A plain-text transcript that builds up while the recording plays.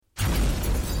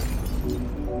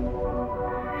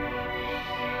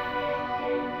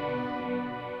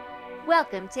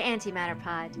Welcome to Antimatter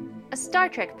Pod, a Star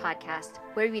Trek podcast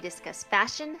where we discuss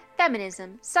fashion,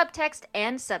 feminism, subtext,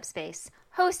 and subspace,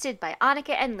 hosted by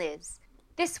Annika and Liz.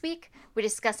 This week, we're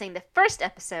discussing the first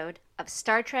episode of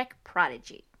Star Trek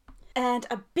Prodigy. And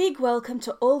a big welcome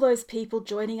to all those people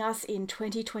joining us in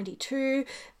 2022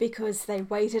 because they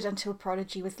waited until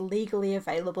Prodigy was legally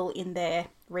available in their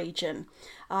region.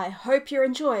 I hope you're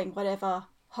enjoying whatever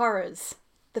horrors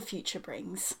the future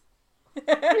brings.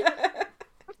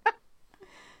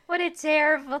 What a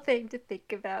terrible thing to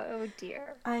think about, oh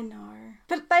dear. I know.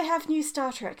 But they have new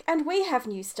Star Trek, and we have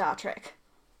new Star Trek.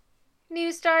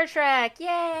 New Star Trek,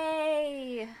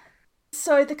 yay!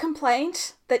 So the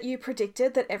complaint that you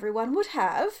predicted that everyone would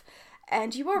have,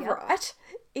 and you are right,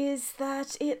 is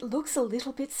that it looks a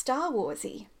little bit Star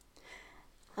Wars-y.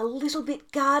 A little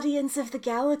bit Guardians of the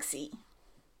Galaxy.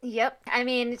 Yep. I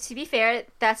mean, to be fair,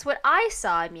 that's what I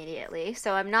saw immediately,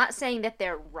 so I'm not saying that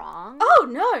they're wrong. Oh,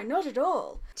 no, not at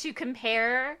all. To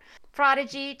compare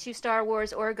Prodigy to Star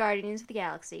Wars or Guardians of the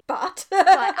Galaxy. But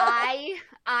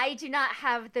I do not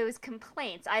have those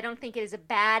complaints. I don't think it is a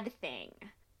bad thing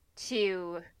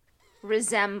to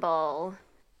resemble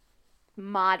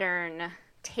modern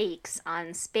takes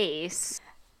on space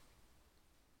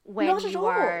when not at you all.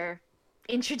 are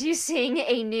introducing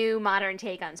a new modern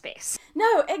take on space.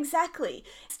 No, exactly.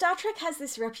 Star Trek has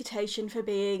this reputation for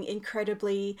being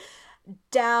incredibly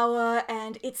dour,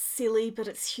 and it's silly, but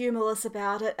it's humorless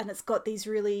about it, and it's got these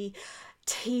really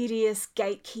tedious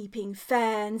gatekeeping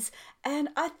fans, and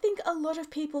I think a lot of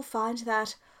people find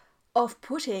that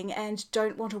off-putting and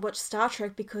don't want to watch Star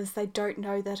Trek because they don't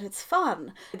know that it's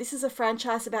fun. This is a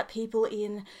franchise about people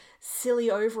in silly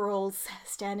overalls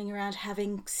standing around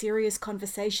having serious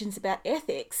conversations about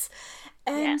ethics.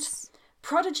 And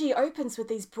Prodigy opens with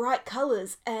these bright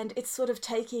colours, and it's sort of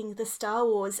taking the Star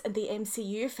Wars and the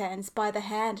MCU fans by the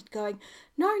hand and going,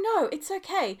 no, it's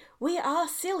okay. We are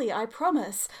silly, I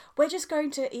promise. We're just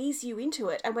going to ease you into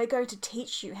it, and we're going to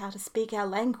teach you how to speak our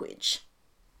language.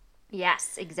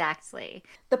 Yes, exactly.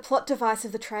 The plot device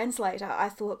of the translator I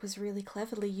thought was really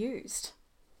cleverly used.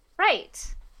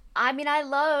 Right. I mean, I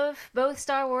love both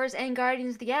Star Wars and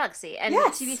Guardians of the Galaxy. And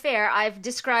to be fair, I've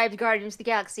described Guardians of the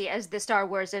Galaxy as the Star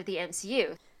Wars of the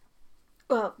MCU.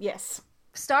 Well, yes.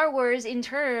 Star Wars, in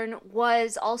turn,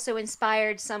 was also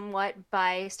inspired somewhat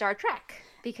by Star Trek,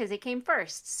 because it came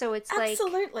first. So it's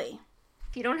Absolutely.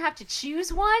 If you don't have to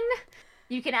choose one,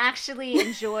 you can actually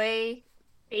enjoy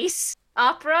space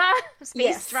opera,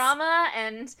 space drama,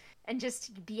 and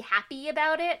just be happy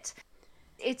about it.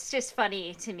 It's just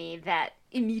funny to me that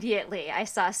immediately I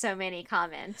saw so many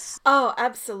comments. Oh,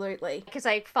 absolutely. Because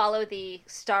I follow the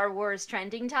Star Wars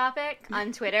trending topic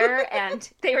on Twitter, and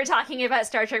they were talking about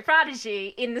Star Trek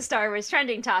Prodigy in the Star Wars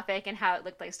trending topic and how it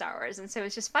looked like Star Wars. And so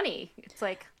it's just funny. It's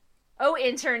like, oh,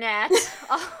 internet,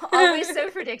 always so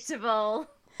predictable.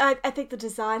 I think the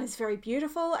design is very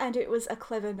beautiful, and it was a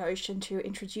clever notion to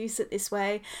introduce it this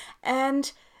way.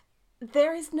 And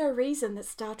there is no reason that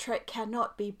Star Trek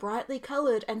cannot be brightly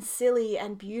coloured and silly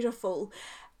and beautiful,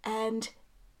 and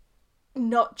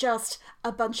not just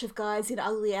a bunch of guys in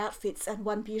ugly outfits and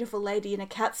one beautiful lady in a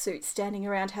catsuit standing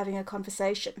around having a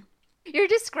conversation. You're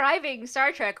describing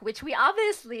Star Trek, which we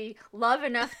obviously love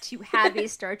enough to have a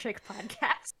Star Trek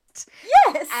podcast.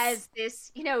 Yes! As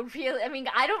this, really, I mean,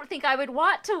 I don't think I would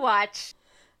want to watch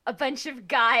a bunch of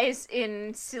guys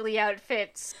in silly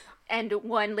outfits and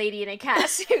one lady in a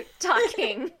catsuit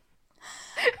talking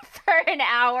for an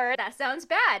hour. That sounds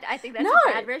bad. I think that's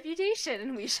a bad reputation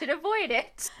and we should avoid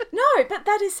it. No, but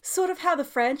that is sort of how the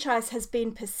franchise has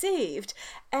been perceived,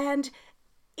 and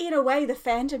in a way the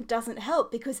fandom doesn't help,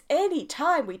 because any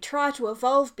time we try to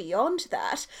evolve beyond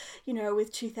that,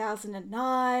 with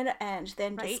 2009 and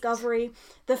then Discovery,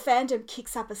 the fandom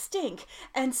kicks up a stink,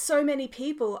 and so many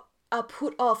people are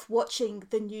put off watching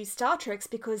the new Star Treks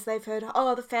because they've heard,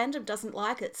 the fandom doesn't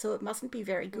like it, so it mustn't be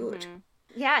very good. Mm-hmm.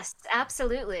 Yes,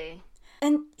 absolutely.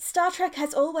 And Star Trek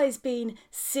has always been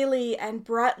silly and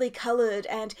brightly coloured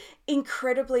and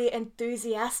incredibly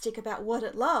enthusiastic about what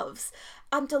it loves.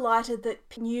 I'm delighted that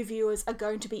new viewers are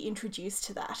going to be introduced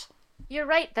to that. You're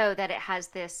right, though, that it has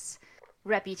this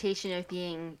reputation of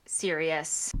being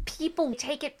serious. People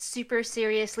take it super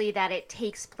seriously that it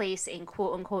takes place in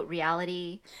quote-unquote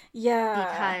reality. Yeah.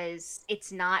 Because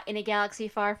it's not in a galaxy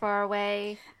far, far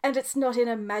away. And it's not in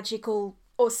a magical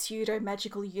or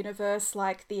pseudo-magical universe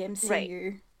like the MCU.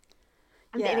 Right.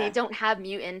 Yeah. They don't have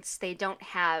mutants, they don't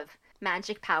have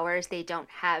magic powers, they don't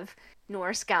have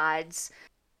Norse gods.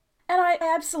 And I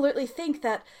absolutely think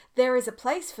that there is a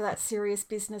place for that serious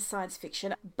business science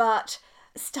fiction, but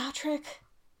Star Trek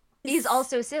is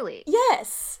also silly.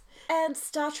 Yes. And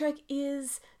Star Trek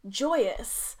is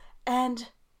joyous. And,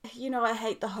 you know, I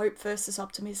hate the hope versus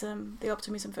optimism, the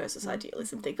optimism versus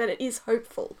idealism thing, but it is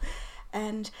hopeful.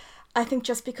 And I think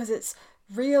just because it's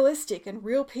realistic and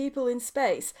real people in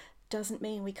space doesn't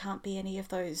mean we can't be any of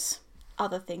those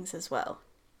other things as well.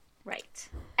 Right.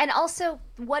 And also,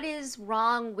 what is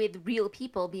wrong with real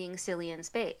people being silly in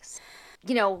space?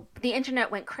 You know, the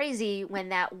internet went crazy when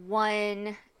that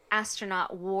one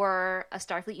astronaut wore a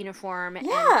Starfleet uniform and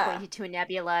pointed to a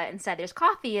nebula and said there's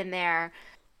coffee in there,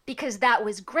 because that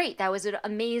was great. That was an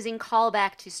amazing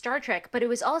callback to Star Trek, but it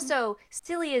was also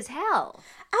silly as hell.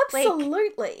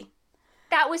 Absolutely.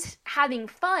 That was having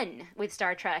fun with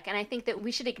Star Trek, and I think that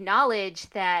we should acknowledge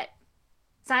that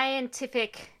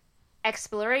scientific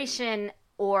exploration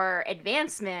or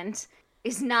advancement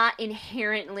is not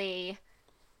inherently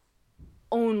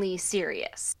only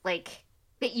serious. Like,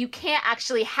 that you can't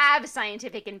actually have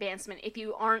scientific advancement if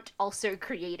you aren't also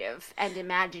creative and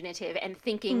imaginative and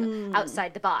thinking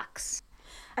outside the box.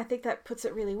 I think that puts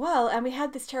it really well. And we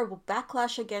had this terrible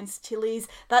backlash against Tilly's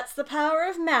 "that's the power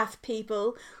of math,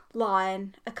 people"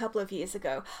 line a couple of years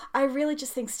ago. I really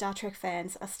just think Star Trek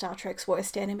fans are Star Trek's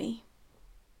worst enemy.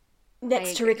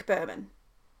 Next to Rick Berman.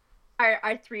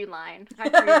 Our through line.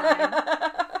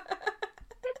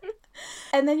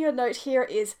 And then your note here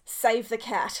is "save the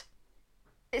cat."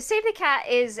 Save the cat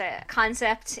is a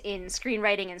concept in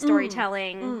screenwriting and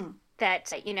storytelling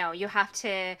that, you know, you have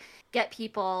to get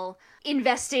people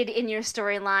invested in your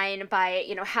storyline by,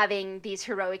 you know, having these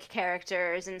heroic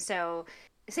characters. And so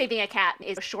saving a cat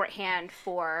is a shorthand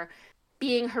for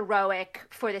being heroic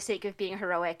for the sake of being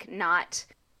heroic, not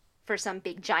for some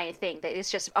big giant thing that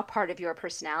is just a part of your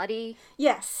personality.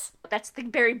 Yes. That's the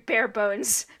very bare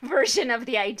bones version of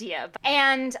the idea.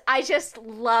 And I just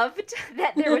loved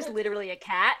that there was literally a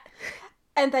cat.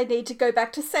 And they need to go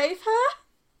back to save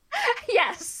her?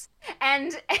 Yes.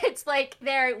 And it's like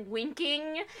they're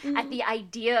winking at the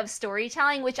idea of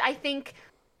storytelling, which I think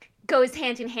goes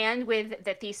hand in hand with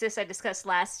the thesis I discussed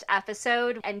last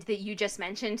episode and that you just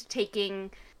mentioned, taking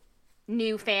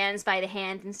new fans by the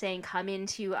hand and saying, come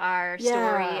into our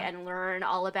story and learn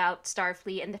all about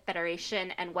Starfleet and the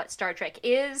Federation and what Star Trek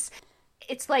is.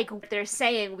 It's like they're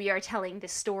saying we are telling the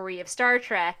story of Star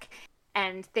Trek,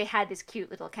 and they had this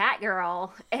cute little cat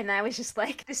girl, and I was just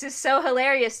like, this is so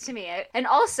hilarious to me. And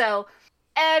also,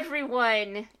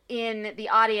 everyone in the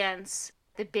audience,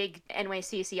 the big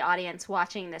NYCC audience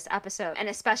watching this episode, and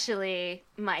especially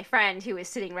my friend who was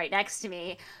sitting right next to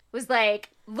me, was like,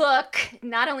 look,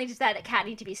 not only does that cat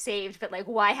need to be saved, but like,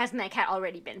 why hasn't that cat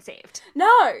already been saved?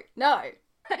 No.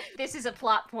 This is a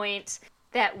plot point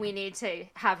that we need to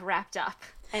have wrapped up.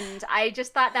 And I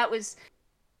just thought that was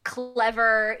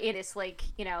clever in its, like,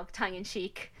 you know,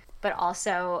 tongue-in-cheek, but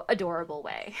also adorable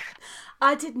way.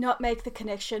 I did not make the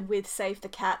connection with Save the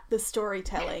Cat, the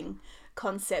storytelling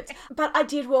concept. But I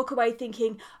did walk away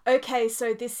thinking, okay,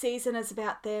 so this season is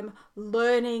about them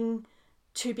learning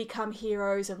to become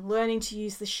heroes and learning to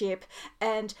use the ship,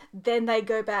 and then they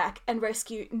go back and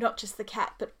rescue not just the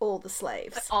cat, but all the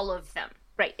slaves. But all of them.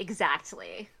 Right,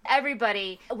 exactly.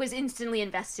 Everybody was instantly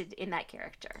invested in that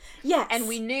character. Yes. And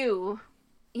we knew,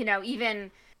 you know,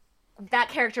 even that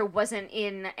character wasn't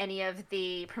in any of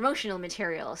the promotional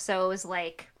material, so it was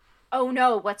like, oh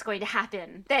no, what's going to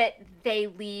happen? That they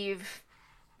leave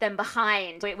them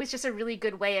behind. It was just a really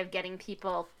good way of getting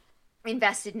people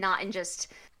invested, not in just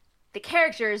the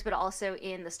characters, but also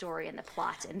in the story and the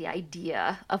plot and the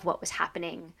idea of what was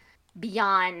happening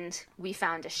beyond we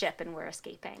found a ship and we're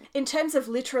escaping. In terms of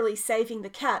literally saving the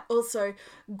cat, also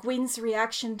Gwyn's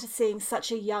reaction to seeing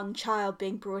such a young child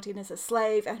being brought in as a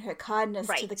slave and her kindness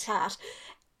to the cat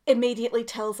immediately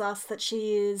tells us that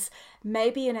she is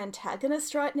maybe an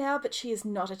antagonist right now, but she is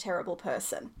not a terrible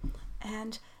person.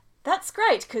 And that's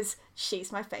great, because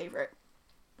she's my favourite.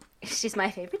 She's my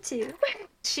favorite too.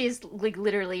 She's like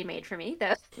literally made for me,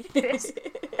 though.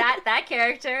 That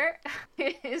character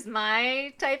is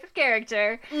my type of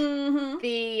character.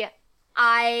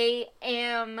 I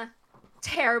am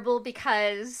terrible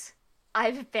because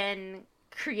I've been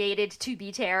created to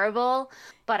be terrible,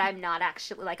 but I'm not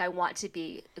actually, like, I want to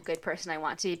be a good person. I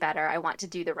want to be better. I want to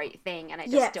do the right thing, and I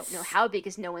just don't know how,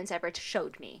 because no one's ever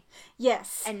showed me.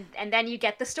 Yes. And then you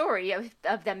get the story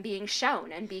of them being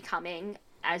shown and becoming,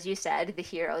 as you said, the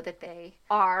hero that they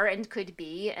are and could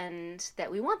be and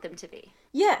that we want them to be.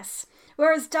 Yes.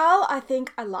 Whereas Dal, I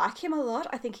think I like him a lot.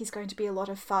 I think he's going to be a lot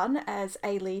of fun as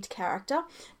a lead character,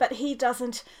 but he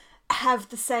doesn't have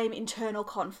the same internal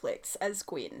conflicts as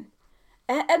Gwyn.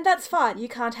 And that's fine. You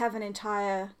can't have an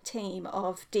entire team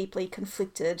of deeply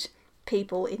conflicted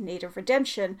people in need of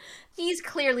redemption. He's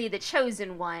clearly the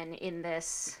chosen one in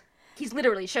this. He's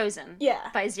literally chosen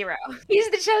by Zero.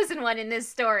 He's the chosen one in this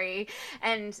story,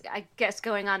 and I guess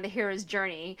going on the hero's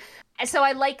journey. And so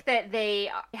I like that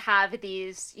they have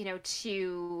these,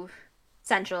 two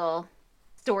central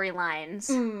storylines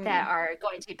that are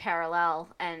going to be parallel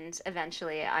and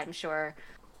eventually, I'm sure,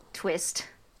 twist.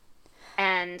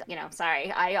 And,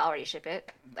 sorry, I already ship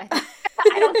it.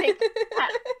 I don't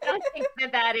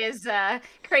think that is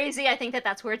crazy. I think that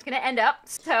that's where it's going to end up.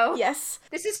 So yes,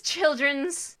 this is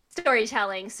children's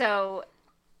storytelling, so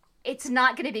it's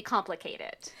not going to be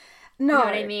complicated. No, you know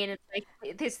what I mean? It's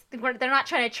like this. They're not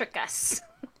trying to trick us.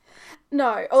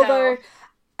 No, although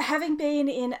having been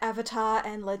in Avatar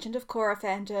and Legend of Korra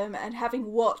fandom and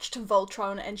having watched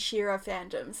Voltron and She-Ra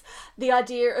fandoms, the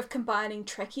idea of combining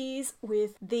Trekkies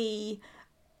with the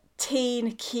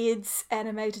teen kids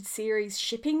animated series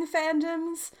shipping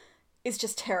fandoms is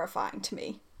just terrifying to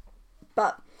me.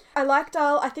 But I like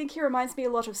Dal. I think he reminds me a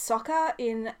lot of Sokka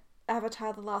in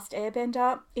Avatar The Last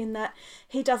Airbender, in that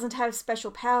he doesn't have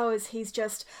special powers, he's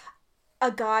just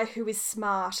a guy who is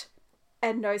smart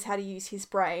and knows how to use his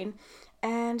brain.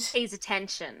 And pays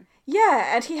attention.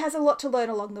 Yeah, and he has a lot to learn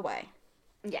along the way.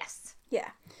 Yes. Yeah.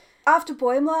 After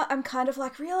Boimler, I'm kind of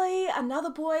like, really? Another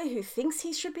boy who thinks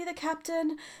he should be the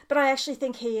captain? But I actually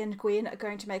think he and Gwyn are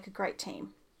going to make a great team.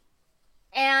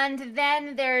 And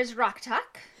then there's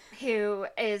Rok-Tahk, who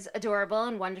is adorable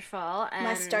and wonderful. And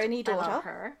my stony daughter. I love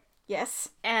her. Yes.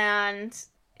 And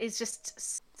it's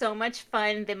just so much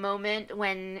fun, the moment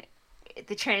when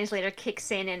the translator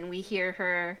kicks in and we hear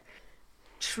her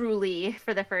truly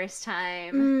for the first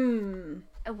time.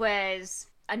 Was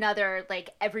another, like,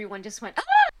 everyone just went, ah!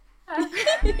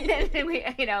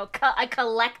 A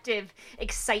collective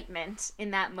excitement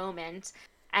in that moment.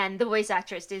 And the voice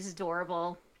actress is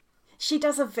adorable. She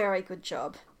does a very good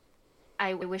job.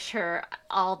 I wish her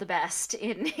all the best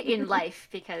in life,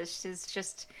 because she's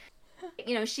just,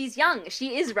 she's young.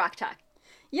 She is Rok-Tahk.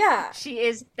 Yeah. She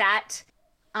is that,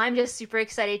 I'm just super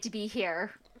excited to be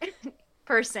here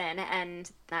person,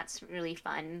 and that's really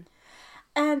fun.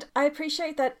 And I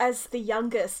appreciate that as the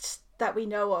youngest that we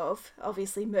know of,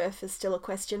 obviously Murph is still a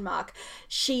question mark,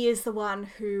 she is the one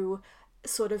who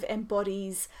sort of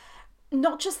embodies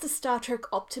not just the Star Trek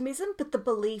optimism, but the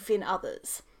belief in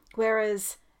others.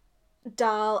 Whereas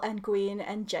Dal and Gwyn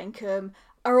and Jankum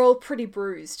are all pretty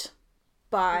bruised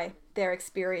by their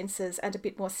experiences and a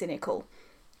bit more cynical.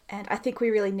 And I think we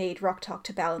really need Rok-Tahk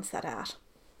to balance that out.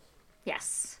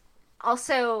 Yes.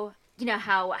 Also,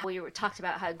 how we talked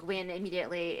about how Gwyn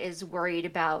immediately is worried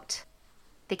about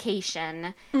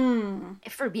vacation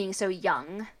for being so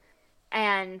young.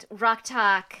 And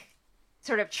Rok-Tahk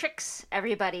sort of tricks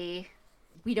everybody.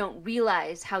 We don't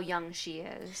realize how young she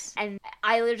is. And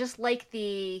I just like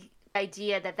the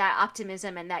idea that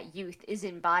optimism and that youth is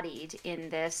embodied in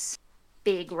this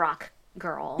big rock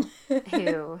girl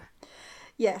who...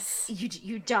 Yes.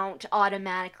 You don't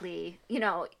automatically,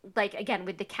 like, again,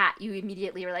 with the cat, you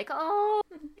immediately were like, oh,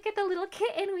 look at the little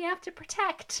kitten we have to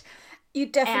protect. You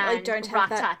definitely don't have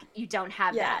that. Rok-Tahk, you don't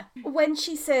have that. When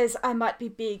she says, I might be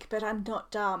big, but I'm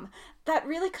not dumb, that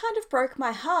really kind of broke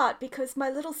my heart, because my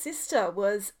little sister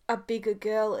was a bigger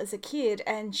girl as a kid,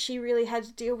 and she really had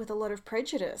to deal with a lot of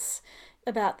prejudice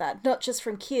about that. Not just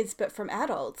from kids, but from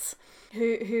adults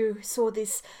who saw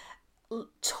this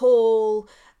tall,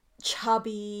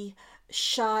 chubby,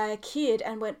 shy kid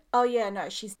and went, oh yeah, no,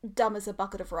 she's dumb as a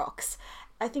bucket of rocks.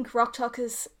 I think Rok-Tahk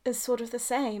is sort of the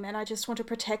same, and I just want to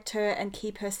protect her and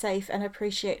keep her safe and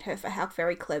appreciate her for how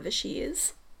very clever she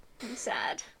is. I'm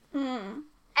sad.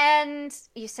 And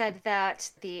you said that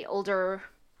the older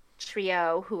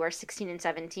trio, who are 16 and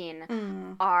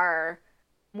 17, are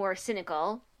more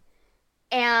cynical.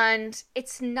 And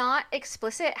it's not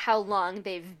explicit how long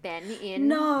they've been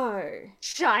in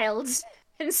child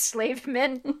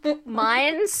enslavement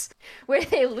mines, where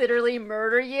they literally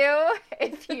murder you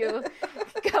if you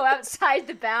go outside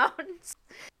the bounds.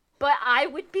 But I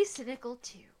would be cynical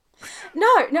too.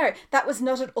 No, that was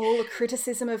not at all a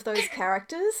criticism of those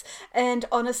characters. And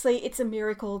honestly, it's a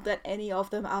miracle that any of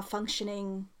them are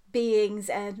functioning beings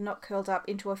and not curled up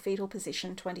into a fetal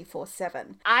position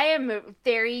 24/7. I am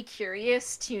very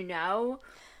curious to know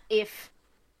if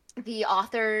the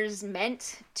authors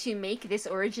meant to make this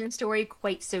origin story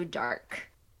quite so dark,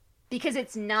 because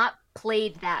it's not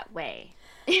played that way.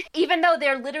 Even though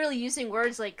they're literally using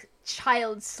words like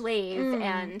child slave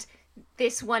and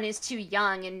this one is too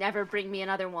young and never bring me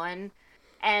another one,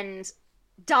 and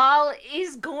Dal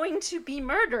is going to be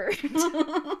murdered.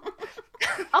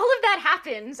 All of that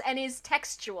happens and is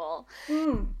textual.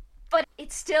 But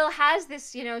it still has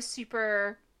this,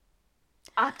 super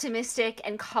optimistic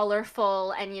and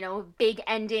colorful and, big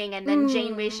ending, and then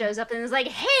Janeway shows up and is like,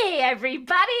 "Hey,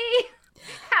 everybody!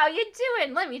 How you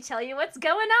doing? Let me tell you what's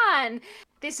going on."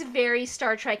 This very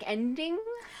Star Trek ending.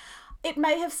 It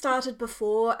may have started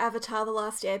before Avatar: The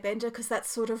Last Airbender, because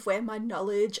that's sort of where my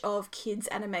knowledge of kids'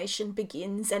 animation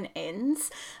begins and ends,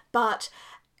 but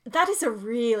that is a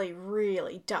really,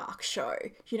 really dark show.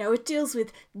 It deals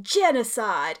with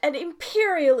genocide and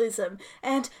imperialism,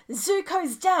 and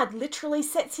Zuko's dad literally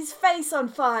sets his face on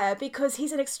fire because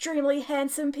he's an extremely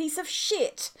handsome piece of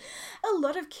shit. A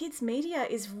lot of kids' media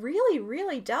is really,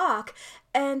 really dark,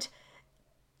 and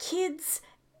kids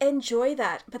enjoy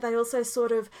that, but they also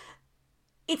sort of...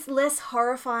 It's less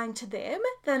horrifying to them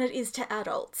than it is to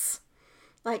adults.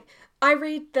 Like, I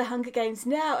read The Hunger Games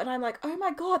now and I'm like, oh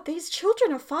my god, these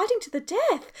children are fighting to the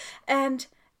death. And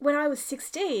when I was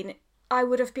 16, I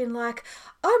would have been like,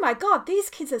 oh my god, these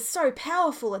kids are so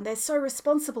powerful and they're so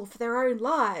responsible for their own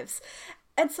lives.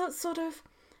 And so it's sort of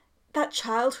that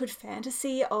childhood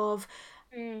fantasy of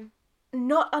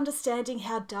not understanding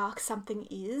how dark something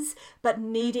is, but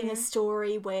needing a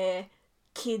story where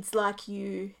kids like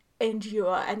you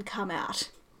endure and come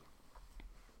out.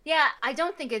 Yeah, I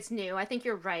don't think it's new. I think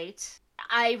you're right.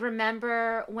 I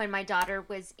remember when my daughter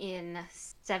was in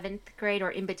 7th grade,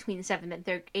 or in between 7th and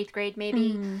 8th grade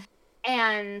maybe,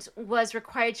 and was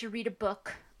required to read a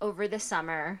book over the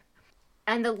summer.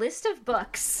 And the list of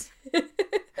books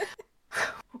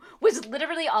was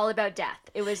literally all about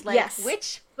death. It was like, yes.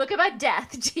 Which book about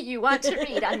death do you want to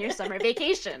read on your summer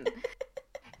vacation?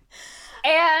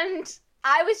 And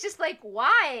I was just like,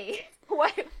 why?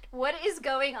 What is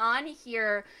going on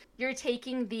here? You're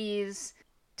taking these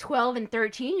 12 and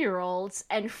 13-year-olds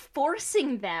and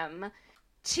forcing them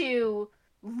to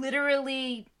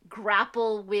literally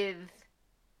grapple with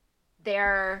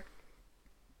their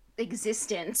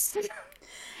existence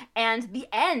and the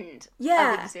end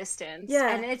of existence.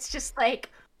 Yeah. And it's just like,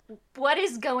 what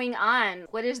is going on?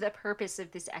 What is the purpose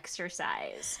of this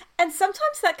exercise? And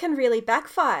sometimes that can really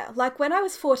backfire. Like when I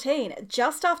was 14,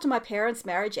 just after my parents'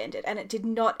 marriage ended, and it did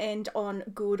not end on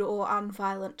good or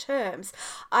unviolent terms,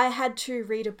 I had to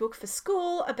read a book for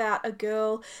school about a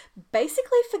girl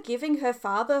basically forgiving her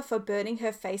father for burning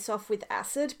her face off with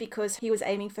acid because he was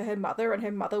aiming for her mother and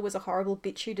her mother was a horrible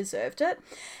bitch who deserved it.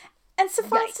 And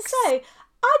suffice to say,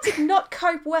 I did not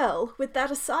cope well with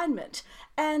that assignment.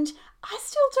 And I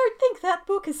still don't think that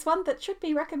book is one that should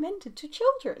be recommended to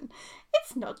children.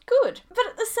 It's not good. But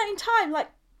at the same time,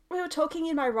 like, we were talking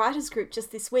in my writers group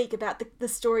just this week about the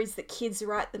stories that kids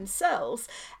write themselves.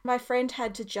 My friend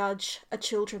had to judge a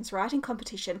children's writing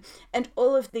competition, and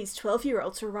all of these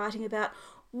 12-year-olds were writing about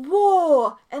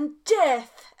war and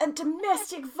death and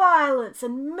domestic violence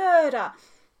and murder.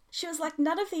 She was like,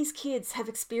 none of these kids have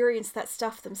experienced that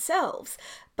stuff themselves,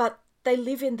 but they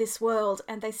live in this world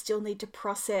and they still need to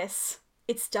process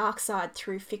its dark side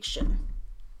through fiction.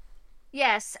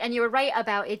 Yes, and you were right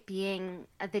about it being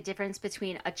the difference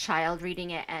between a child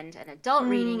reading it and an adult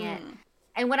reading it.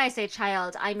 And when I say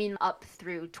child, I mean up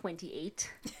through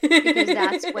 28,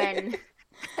 because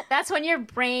that's when your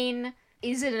brain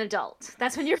is an adult.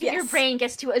 That's when your brain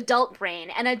gets to adult brain.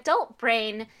 And adult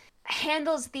brain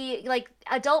handles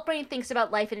adult brain thinks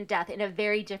about life and death in a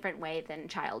very different way than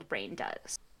child brain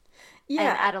does.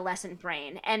 Yeah. And adolescent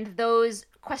brain. And those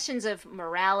questions of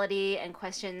morality and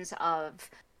questions of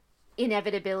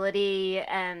inevitability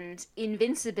and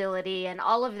invincibility and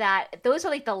all of that, those are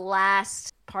like the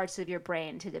last parts of your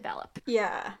brain to develop.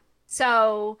 Yeah.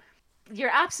 So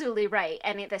you're absolutely right.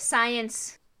 And the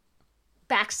science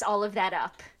backs all of that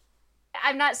up.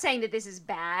 I'm not saying that this is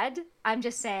bad. I'm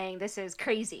just saying this is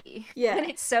crazy. Yeah. And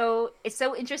it's so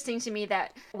interesting to me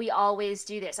that we always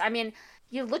do this. I mean,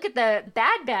 you look at the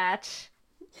Bad Batch.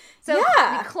 So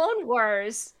the Clone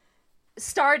Wars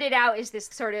started out as this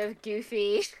sort of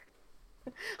goofy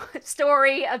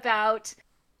story about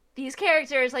these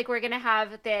characters, like we're going to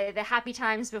have the happy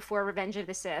times before Revenge of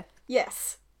the Sith.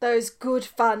 Yes. Those good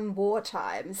fun war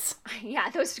times. Yeah,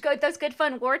 those good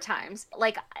fun war times.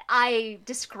 Like, I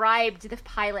described the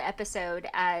pilot episode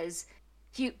as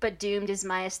cute but doomed is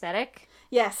my aesthetic.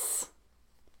 Yes.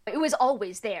 It was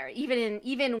always there,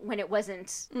 even when it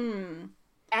wasn't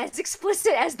as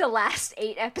explicit as the last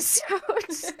 8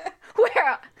 episodes,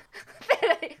 where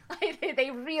they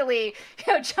really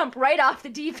jump right off the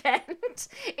deep end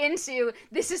into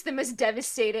this is the most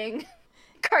devastating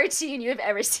cartoon you have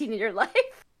ever seen in your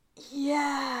life.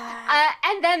 Yeah.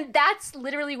 And then that's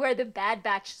literally where the Bad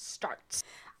Batch starts.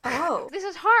 Oh. This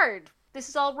is hard. This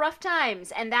is all rough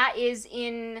times. And that is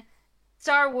in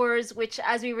Star Wars, which,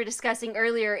 as we were discussing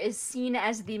earlier, is seen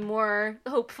as the more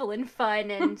hopeful and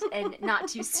fun and not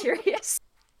too serious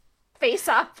space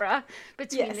opera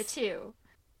between the Yes. two,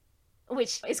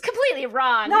 which is completely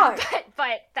wrong. No.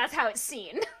 But that's how it's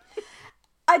seen.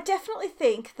 I definitely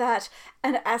think that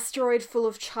an asteroid full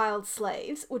of child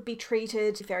slaves would be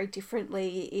treated very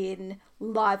differently in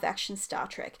live action Star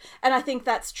Trek. And I think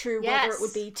that's true whether it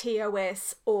would be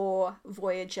TOS or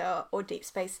Voyager or Deep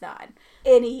Space Nine.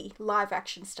 Any live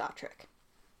action Star Trek.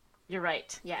 You're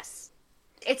right. Yes.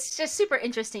 It's just super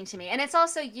interesting to me. And it's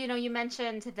also, you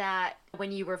mentioned that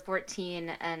when you were 14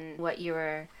 and what you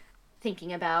were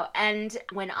thinking about. And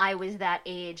when I was that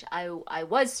age, I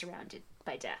was surrounded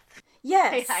by death.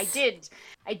 Yes.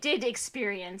 I did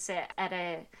experience it at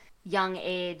a young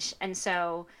age. And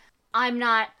so I'm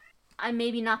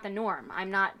maybe not the norm.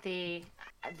 I'm not the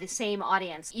same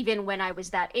audience. Even when I was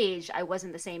that age, I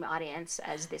wasn't the same audience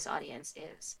as this audience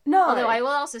is. No. Although I will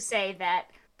also say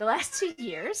that the last 2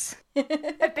 years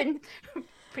have been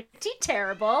pretty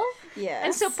terrible. Yes.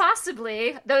 And so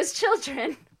possibly those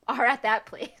children are at that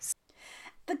place.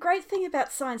 The great thing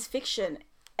about science fiction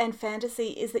and fantasy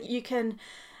is that you can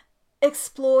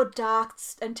explore dark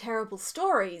and terrible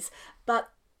stories, but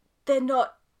they're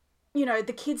not,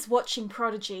 the kids watching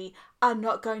Prodigy are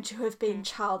not going to have been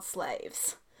child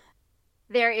slaves.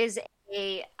 There is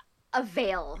a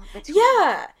veil between.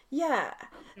 Yeah.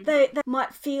 They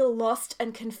might feel lost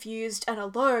and confused and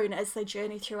alone as they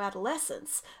journey through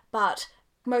adolescence, but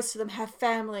most of them have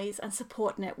families and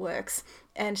support networks,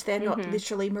 and they're not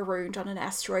literally marooned on an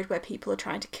asteroid where people are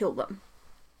trying to kill them.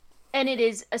 And it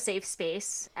is a safe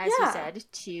space, as you said,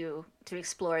 to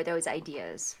explore those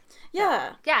ideas.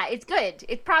 Yeah. So, yeah, it's good.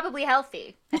 It's probably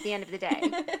healthy at the end of the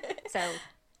day. So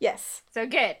Yes. So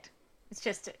good. It's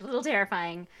just a little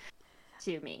terrifying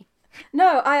to me.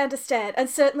 No, I understand. And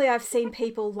certainly I've seen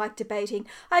people debating,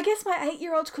 I guess my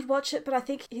 8-year-old could watch it, but I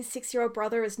think his 6-year-old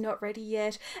brother is not ready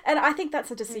yet. And I think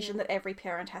that's a decision that every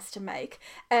parent has to make.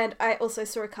 And I also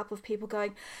saw a couple of people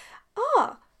going,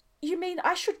 you mean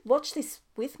I should watch this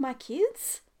with my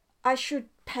kids? I should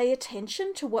pay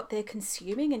attention to what they're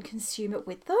consuming and consume it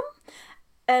with them?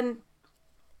 And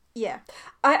yeah,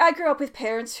 I grew up with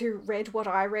parents who read what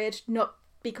I read, not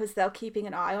because they were keeping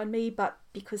an eye on me, but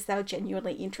because they were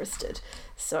genuinely interested.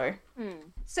 So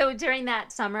during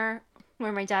that summer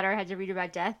where my daughter had to read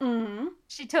about death,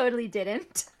 she totally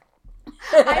didn't.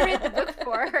 I read the book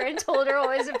for her and told her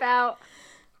what it was about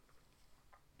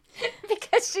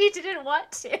because she didn't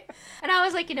want to. And I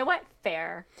was like, you know what?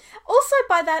 Fair. Also,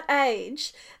 by that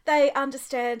age, they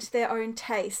understand their own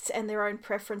tastes and their own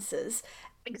preferences.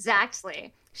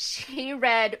 Exactly. She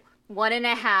read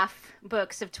 1.5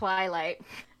 books of Twilight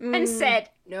and said,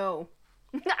 no,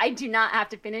 I do not have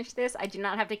to finish this. I do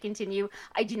not have to continue.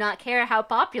 I do not care how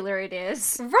popular it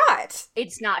is. Right.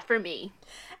 It's not for me.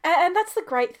 And that's the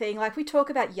great thing. We talk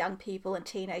about young people and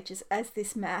teenagers as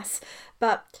this mass,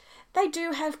 but they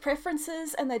do have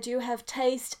preferences and they do have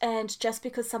taste, and just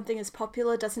because something is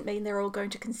popular doesn't mean they're all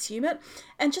going to consume it.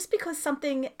 And just because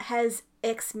something has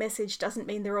X message doesn't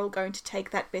mean they're all going to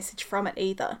take that message from it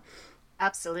either.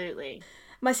 Absolutely.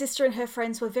 My sister and her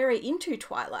friends were very into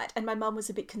Twilight, and my mum was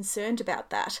a bit concerned about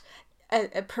that,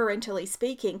 parentally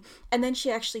speaking. And then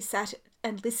she actually sat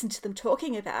and listened to them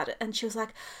talking about it, and she was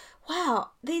like, wow,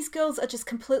 these girls are just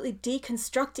completely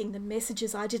deconstructing the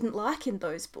messages I didn't like in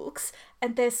those books,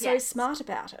 and they're so smart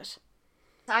about it.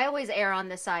 I always err on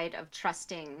the side of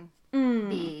trusting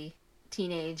the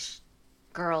teenage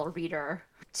girl reader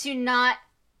to not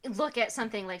look at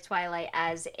something like Twilight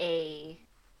as a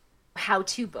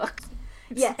how-to book.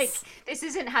 It's this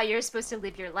isn't how you're supposed to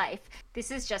live your life.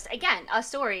 This is just, again, a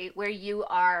story where you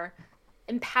are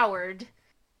empowered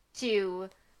to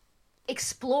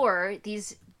explore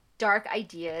these dark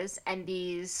ideas and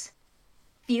these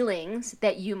feelings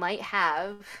that you might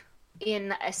have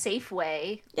in a safe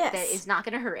way that is not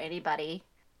going to hurt anybody.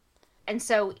 And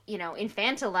so,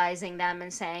 infantilizing them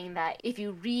and saying that if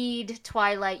you read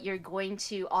Twilight, you're going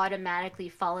to automatically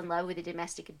fall in love with a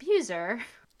domestic abuser.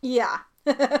 Yeah.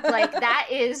 That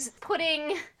is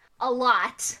putting a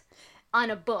lot on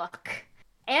a book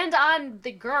and on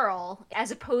the girl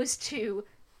as opposed to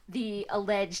the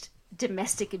alleged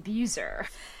domestic abuser.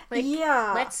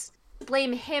 Let's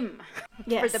blame him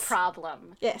for the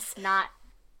problem. Yes. Not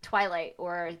Twilight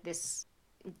or this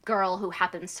girl who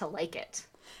happens to like it.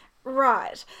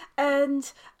 Right.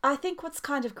 And I think what's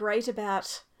kind of great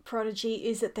about Prodigy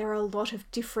is that there are a lot of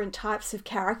different types of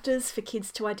characters for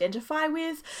kids to identify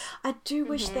with. I do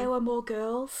wish there were more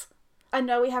girls. I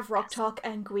know we have Roktok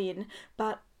and Gwyn,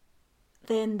 but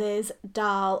then there's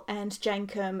Dahl and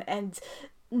Jankum and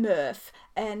Murph,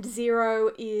 and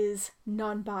Zero is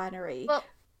non-binary. Well,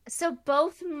 so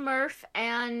both Murph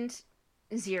and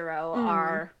Zero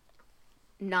are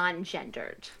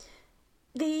non-gendered.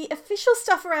 The official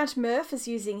stuff around Murph is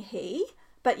using he,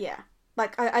 but yeah.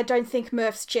 Like, I don't think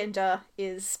Murph's gender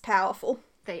is powerful.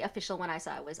 The official one I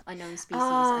saw was unknown species,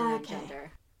 unknown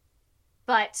gender.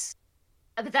 But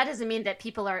that doesn't mean that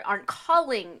people aren't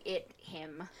calling it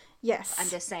him. Yes. I'm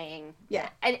just saying. Yeah.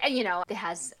 And it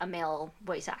has a male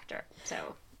voice actor,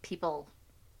 so people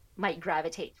might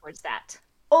gravitate towards that.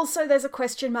 Also, there's a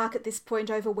question mark at this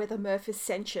point over whether Murph is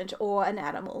sentient or an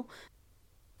animal.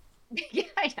 Yeah,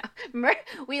 I know.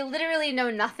 We literally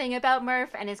know nothing about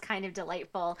Murph, and it's kind of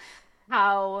delightful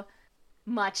how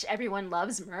much everyone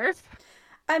loves Murph.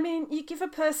 I mean, you give a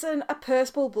person a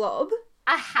purple blob.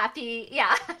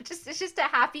 It's just a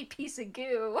happy piece of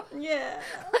goo. Yeah.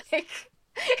 Like,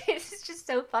 it's just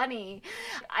so funny.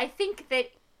 I think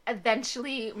that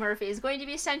eventually Murph is going to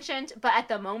be sentient, but at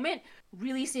the moment,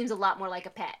 really seems a lot more like a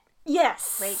pet.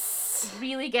 Yes. Like,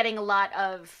 really getting a lot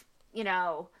of,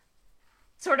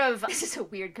 sort of, this is a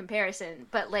weird comparison,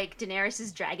 but like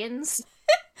Daenerys' dragons.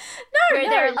 Where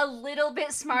they're a little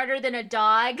bit smarter than a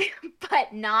dog,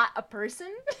 but not a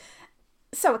person.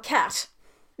 So a cat.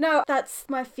 No, that's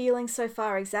my feeling so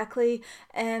far exactly,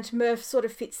 and Murph sort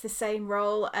of fits the same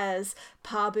role as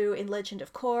Pabu in Legend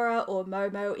of Korra or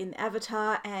Momo in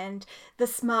Avatar, and the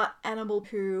smart animal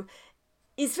who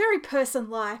is very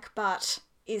person-like but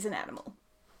is an animal.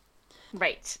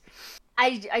 Right.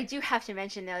 I do have to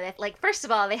mention, though, that, like, first of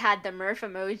all, they had the Murph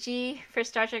emoji for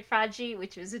Star Trek Prodigy,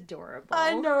 which was adorable.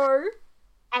 I know.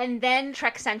 And then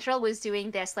Trek Central was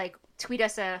doing this, like, tweet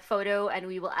us a photo and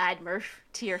we will add Murph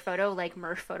to your photo, like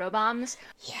Murph photobombs.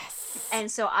 Yes. And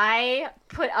so I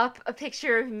put up a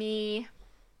picture of me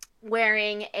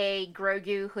wearing a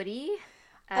Grogu hoodie.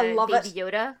 I love Baby it.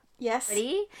 Yoda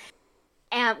hoodie.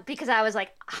 And because I was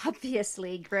like,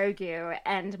 obviously Grogu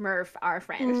and Murph are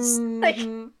friends. Like,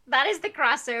 that is the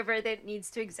crossover that needs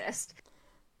to exist.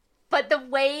 But the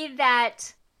way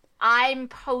that I'm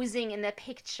posing in the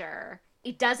picture,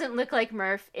 it doesn't look like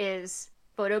Murph is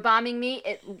photobombing me.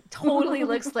 It totally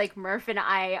looks like Murph and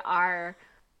I are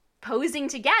posing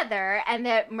together and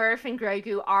that Murph and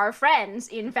Grogu are friends,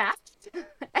 in fact.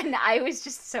 And I was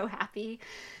just so happy.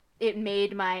 It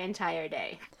made my entire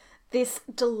day. This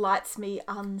delights me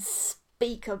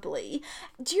unspeakably.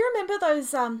 Do you remember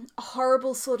those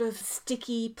horrible sort of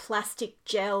sticky plastic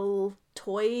gel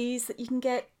toys that you can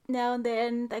get now and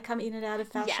then? They come in and out of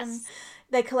fashion. Yes.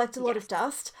 They collect a lot of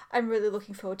dust. I'm really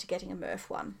looking forward to getting a Murph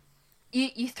one.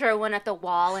 You throw one at the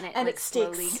wall and it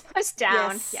slowly goes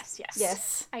down.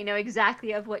 Yes. I know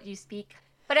exactly of what you speak.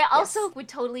 But I also would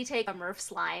totally take a Murph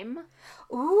slime.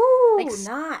 Ooh, nice.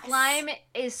 Slime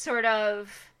is sort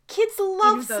of... Kids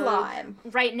love slime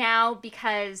right now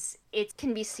because it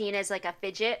can be seen as like a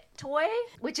fidget toy,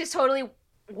 which is totally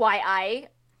why I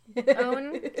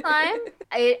own slime.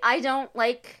 I don't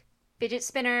like fidget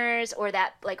spinners or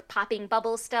that like popping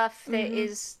bubble stuff that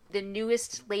is the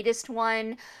newest, latest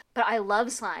one, but I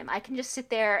love slime. I can just sit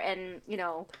there and,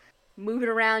 move it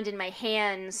around in my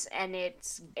hands, and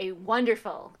it's a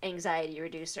wonderful anxiety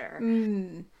reducer.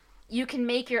 You can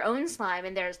make your own slime,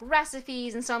 and there's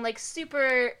recipes, and so I'm like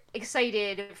super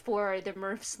excited for the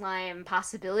Murph slime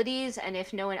possibilities, and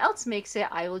if no one else makes it,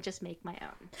 I will just make my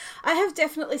own. I have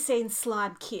definitely seen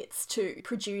slime kits to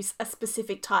produce a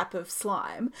specific type of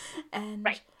slime, and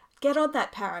get on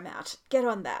that, Paramount. Get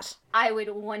on that. I would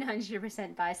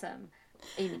 100% buy some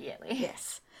immediately.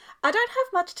 Yes. I don't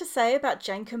have much to say about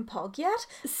Jankum Pog yet,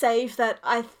 save that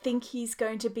I think he's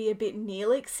going to be a bit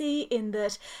Neelixy in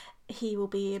that he will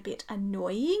be a bit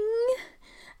annoying,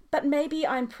 but maybe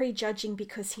I'm prejudging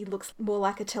because he looks more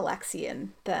like a Telaxian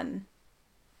than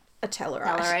a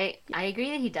Tellarite. Tellarite. I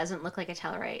agree that he doesn't look like a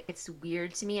Tellarite. It's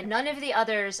weird to me. And none of the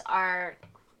others are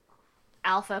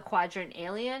Alpha Quadrant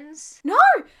aliens. No!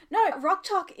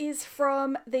 Rok-Tahk is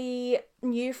from the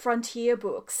New Frontier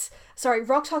books. Sorry,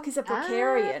 Rok-Tahk is a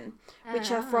Brokarian, which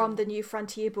are from the New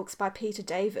Frontier books by Peter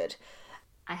David.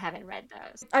 I haven't read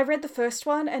those. I read the first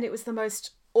one, and it was the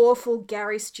most awful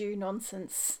Gary Stew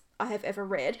nonsense I have ever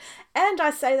read. And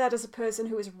I say that as a person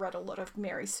who has read a lot of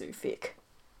Mary Sue fic.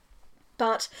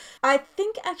 But I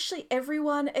think actually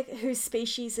everyone whose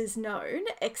species is known,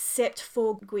 except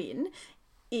for Gwyn,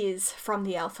 is from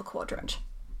the Alpha Quadrant.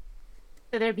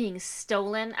 So they're being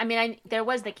stolen? I mean, there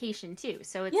was the Cation too,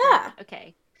 so it's like,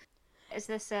 okay. Is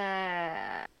this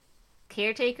a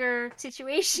caretaker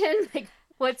situation? Like,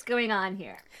 What's going on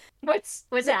here? What's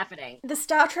happening? The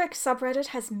Star Trek subreddit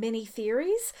has many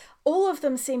theories. All of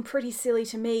them seem pretty silly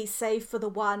to me, save for the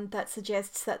one that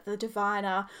suggests that the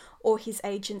Diviner or his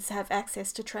agents have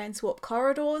access to transwarp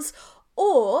corridors,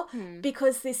 or,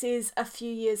 because this is a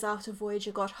few years after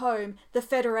Voyager got home, the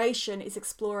Federation is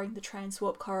exploring the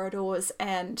transwarp corridors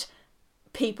and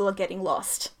people are getting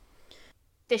lost.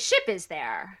 The ship is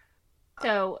there.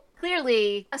 So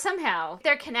clearly, somehow,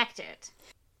 they're connected.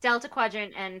 Delta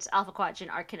Quadrant and Alpha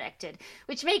Quadrant are connected,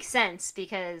 which makes sense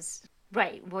because,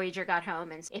 right, Voyager got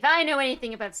home, and if I know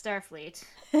anything about Starfleet,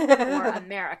 or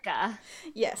America,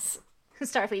 yes,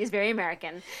 Starfleet is very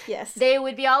American, yes, they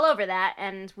would be all over that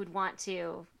and would want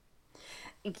to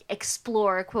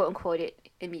explore, quote-unquote, it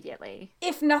immediately.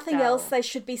 If nothing else, they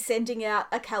should be sending out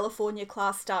a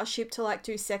California-class starship to, like,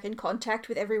 do second contact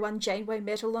with everyone Janeway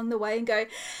met along the way and go,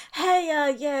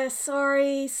 hey, yeah,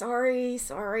 sorry,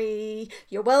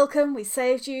 you're welcome, we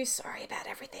saved you, sorry about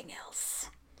everything else.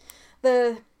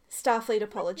 The Starfleet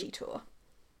Apology Tour.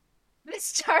 The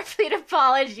Starfleet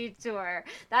Apology Tour.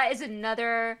 That is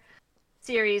another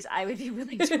series I would be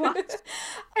willing to watch. If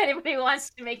anybody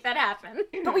wants to make that happen.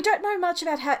 But we don't know much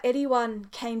about how anyone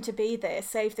came to be there,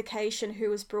 save the Cation who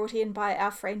was brought in by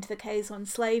our friend the Kazon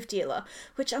slave dealer,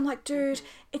 which I'm like, dude,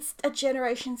 it's a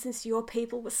generation since your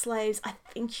people were slaves. I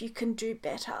think you can do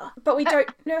better. But we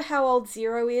don't know how old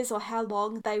Zero is or how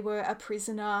long they were a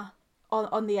prisoner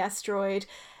on the asteroid.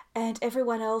 And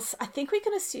everyone else, I think we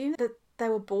can assume that they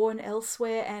were born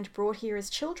elsewhere and brought here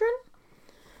as children?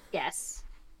 Yes.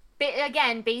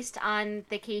 Again, based on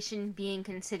the Cation being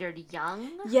considered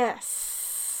young.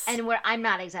 Yes. And I'm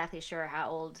not exactly sure how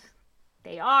old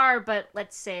they are, but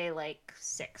let's say like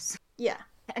 6. Yeah.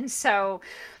 And so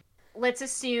let's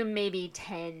assume maybe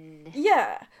 10.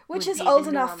 Yeah, which is old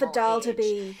enough for Dal to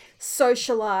be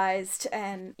socialized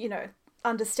and,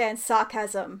 understand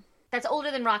sarcasm. That's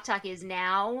older than Rok-Tahk is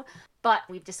now, but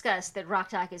we've discussed that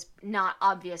Rok-Tahk is not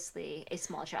obviously a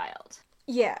small child.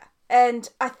 Yeah, and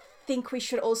I think we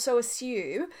should also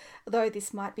assume, though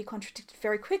this might be contradicted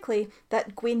very quickly,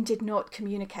 that Gwyn did not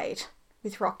communicate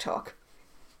with Rok-Tahk,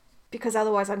 because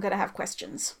otherwise I'm going to have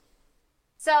questions.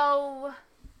 So,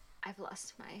 I've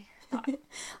lost my thought.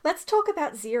 Let's talk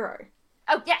about Zero.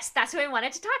 Oh, yes, that's what I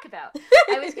wanted to talk about.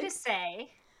 I was going to say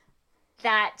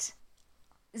that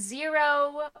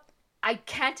Zero, I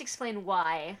can't explain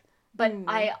why, but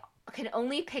I can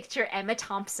only picture Emma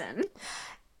Thompson.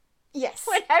 Yes.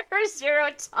 Whenever Zero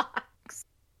talks.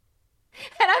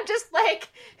 And I'm just like...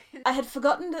 I had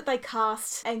forgotten that they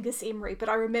cast Angus Imrie, but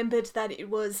I remembered that it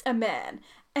was a man.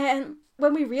 And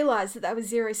when we realised that was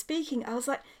Zero speaking, I was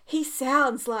like, he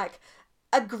sounds like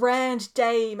a grand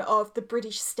dame of the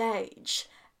British stage.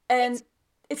 And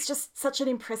it's just such an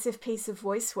impressive piece of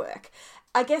voice work.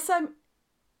 I guess I'm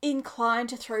inclined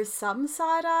to throw some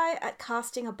side-eye at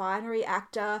casting a binary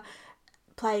actor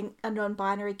playing a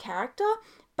non-binary character,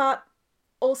 but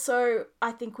also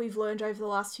I think we've learned over the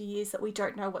last few years that we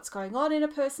don't know what's going on in a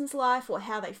person's life or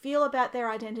how they feel about their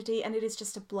identity, and it is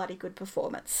just a bloody good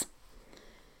performance.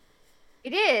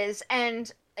 It is,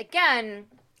 and again,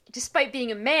 despite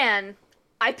being a man,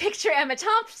 I picture Emma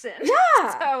Thompson.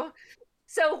 Yeah!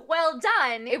 So well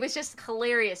done. It was just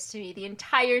hilarious to me the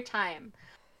entire time.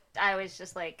 I was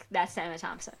just like, that's Emma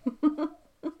Thompson.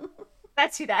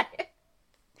 That's who that is.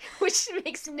 Which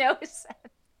makes no sense.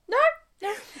 No.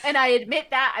 And I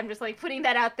admit that. I'm just like putting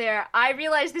that out there. I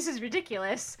realize this is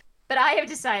ridiculous, but I have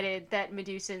decided that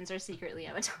Medusans are secretly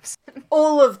Emma Thompson.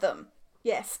 All of them.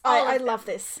 Yes, I love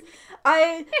this.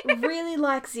 I really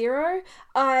like Zero.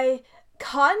 I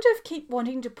kind of keep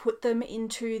wanting to put them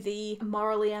into the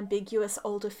morally ambiguous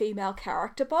older female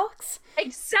character box.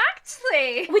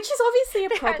 Exactly! Which is obviously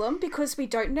a problem because we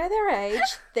don't know their age,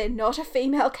 they're not a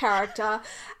female character,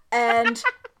 and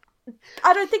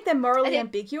I don't think they're morally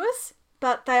ambiguous,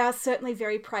 but they are certainly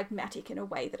very pragmatic in a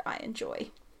way that I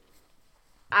enjoy.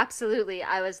 Absolutely.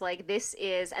 I was like, this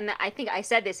is, and I think I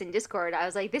said this in Discord, I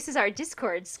was like, this is our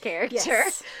Discord's character.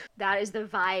 Yes. That is the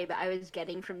vibe I was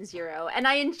getting from Zero, and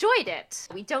I enjoyed it.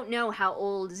 We don't know how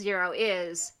old Zero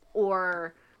is,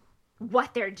 or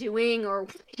what they're doing, or,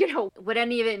 what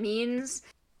any of it means.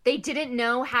 They didn't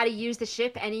know how to use the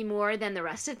ship any more than the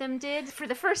rest of them did. For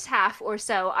the first half or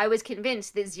so, I was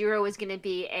convinced that Zero was going to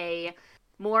be a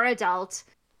more adult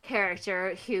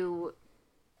character who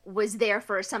was there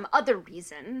for some other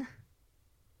reason.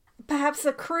 Perhaps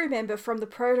a crew member from the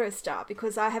Protostar,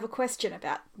 because I have a question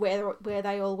about where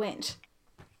they all went.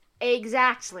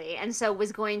 Exactly. And so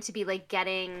was going to be like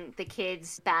getting the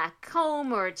kids back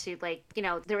home, or to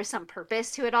there was some purpose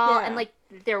to it all. Yeah. And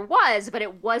there was, but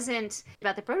it wasn't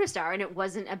about the Protostar, and it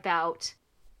wasn't about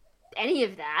any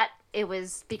of that. It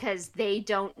was because they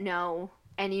don't know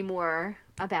any more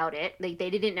about it. Like, they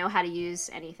didn't know how to use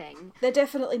anything. They're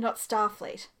definitely not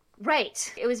Starfleet.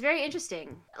 Right. It was very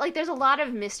interesting. Like, there's a lot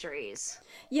of mysteries.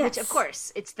 Yes. Which, of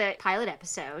course, it's the pilot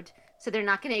episode, so they're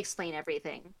not going to explain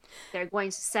everything. They're going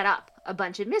to set up a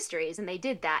bunch of mysteries, and they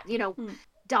did that. You know,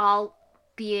 Dal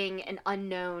being an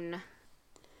unknown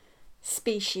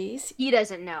species. He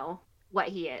doesn't know what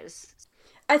he is.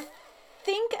 I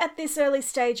think at this early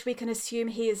stage we can assume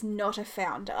he is not a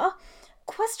founder.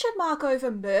 Question mark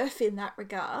over Murph in that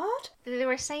regard. They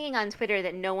were saying on Twitter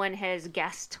that no one has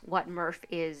guessed what Murph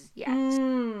is yet.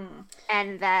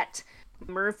 And that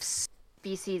Murph's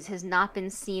species has not been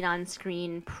seen on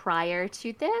screen prior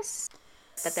to this,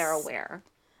 that they're aware.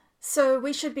 So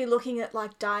we should be looking at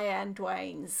like Diane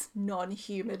Duane's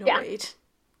non-humanoid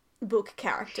book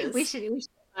characters. We should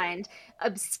find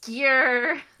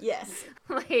obscure, yes,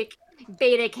 like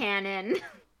beta canon.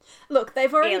 Look,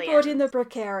 they've already aliens. brought in the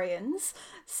Bracarians,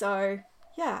 so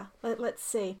yeah, let's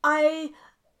see. I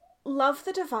love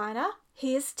the Diviner.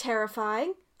 He is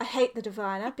terrifying. I hate the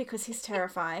Diviner because he's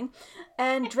terrifying.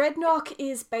 And Dreadnought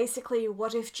is basically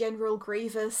what if General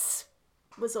Grievous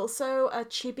was also a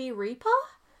chibi Reaper?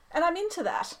 And I'm into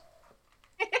that.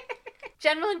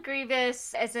 General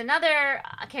Grievous is another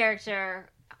character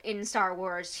in Star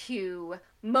Wars who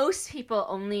most people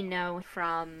only know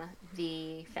from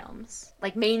the films,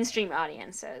 like mainstream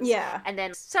audiences. Yeah. And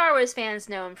then Star Wars fans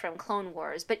know him from Clone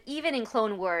Wars. But even in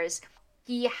Clone Wars,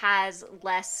 he has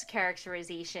less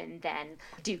characterization than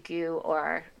Dooku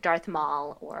or Darth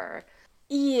Maul or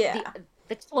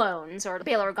the clones or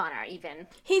Bail Organa even.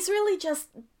 He's really just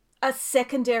a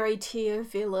secondary tier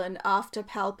villain after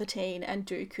Palpatine and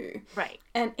Dooku. Right.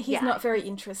 And he's not very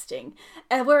interesting.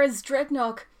 Whereas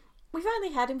Dreadnought, we've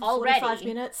only had him for 45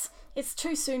 minutes. It's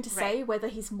too soon to say whether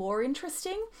he's more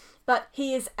interesting, but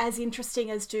he is as interesting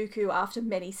as Dooku after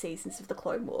many seasons of the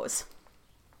Clone Wars.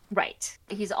 Right.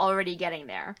 He's already getting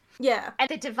there. Yeah. And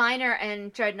the Diviner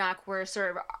and Dreadnought were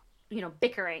sort of,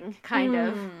 bickering, kind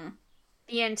of,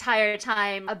 the entire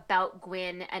time about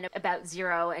Gwyn and about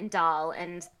Zero and Dal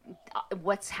and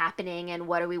what's happening and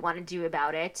what do we want to do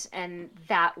about it. And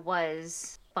that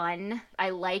was fun. I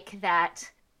like that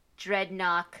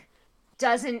Dreadnought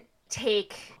doesn't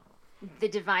take the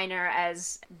Diviner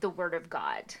as the word of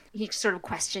God. He sort of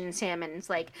questions him and is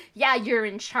like, yeah, you're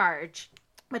in charge.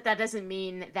 But that doesn't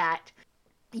mean that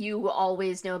you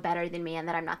always know better than me and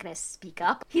that I'm not going to speak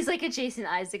up. He's like a Jason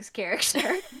Isaacs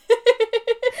character.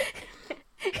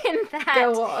 In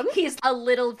that he's a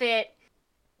little bit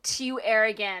too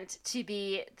arrogant to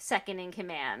be second in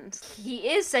command. He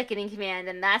is second in command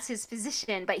and that's his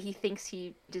position, but he thinks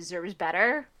he deserves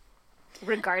better,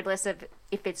 regardless of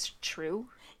if it's true.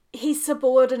 He's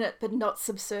subordinate but not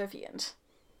subservient.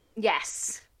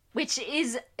 Yes. Which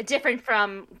is different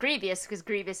from Grievous, because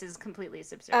Grievous is completely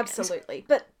subservient. Absolutely.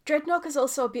 But Dreadnought is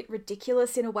also a bit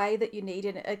ridiculous in a way that you need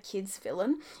in a kid's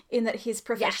villain, in that his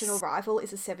professional rival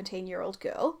is a 17-year-old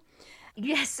girl.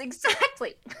 Yes,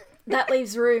 exactly. That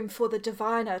leaves room for the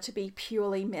Diviner to be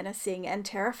purely menacing and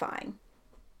terrifying.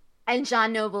 And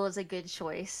John Noble is a good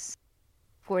choice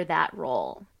for that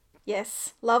role.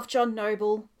 Yes. Love John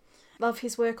Noble. Love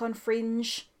his work on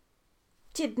Fringe.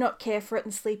 Did not care for it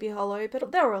in Sleepy Hollow,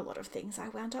 but there were a lot of things I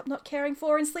wound up not caring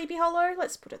for in Sleepy Hollow,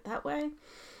 let's put it that way.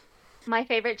 My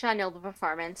favorite John Noble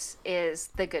performance is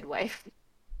The Good Wife.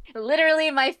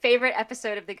 Literally my favorite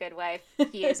episode of The Good Wife.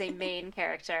 He is a main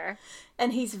character.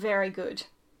 And he's very good.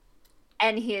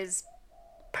 And he is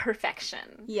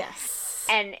perfection. Yes.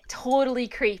 And totally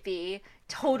creepy,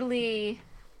 totally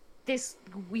this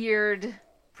weird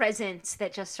presence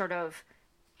that just sort of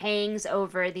hangs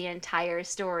over the entire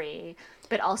story,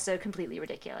 but also completely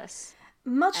ridiculous.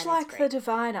 Much like the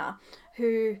Diviner,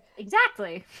 who...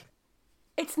 Exactly.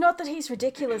 It's not that he's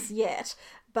ridiculous yet,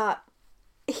 but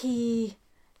he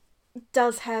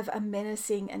does have a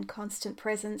menacing and constant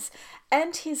presence,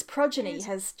 and his progeny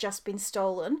has just been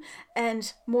stolen,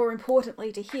 and more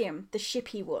importantly to him, the ship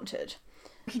he wanted.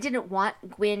 He didn't want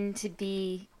Gwyn to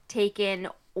be taken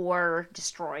or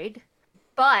destroyed.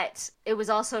 But it was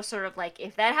also sort of like,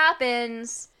 if that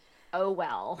happens, oh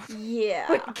well.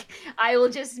 Yeah. I will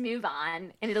just move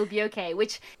on and it'll be okay.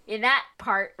 Which, in that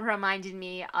part, reminded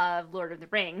me of Lord of the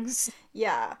Rings.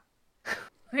 Yeah.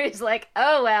 Where it's like,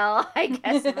 oh well, I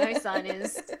guess my son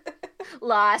is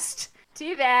lost.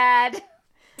 Too bad.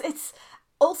 It's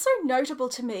also notable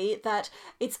to me that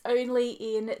it's only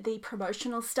in the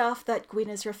promotional stuff that Gwyn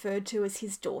is referred to as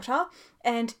his daughter,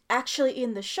 and actually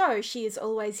in the show she is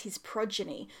always his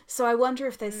progeny. So I wonder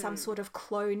if there's some sort of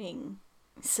cloning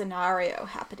scenario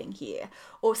happening here,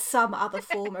 or some other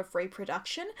form of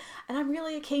reproduction, and I'm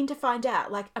really keen to find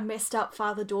out. Like, a messed up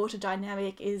father-daughter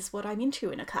dynamic is what I'm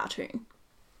into in a cartoon.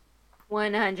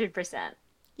 100%.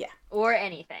 Yeah. Or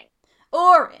anything.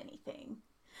 Or anything.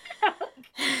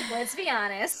 Let's be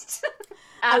honest.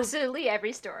 Absolutely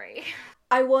every story.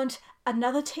 I want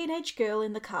another teenage girl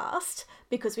in the cast,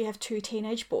 because we have 2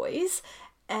 teenage boys,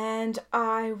 and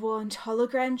I want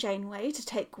Hologram Janeway to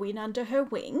take Gwyn under her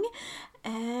wing,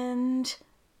 and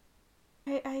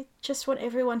I just want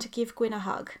everyone to give Gwyn a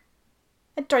hug.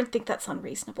 I don't think that's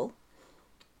unreasonable.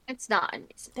 It's not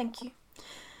unreasonable. Thank you.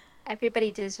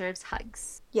 Everybody deserves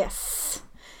hugs. Yes.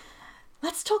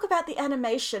 Let's talk about the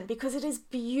animation, because it is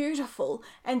beautiful,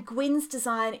 and Gwyn's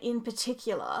design in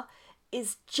particular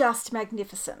is just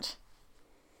magnificent.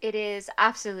 It is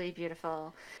absolutely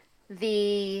beautiful.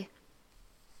 The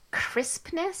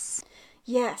crispness,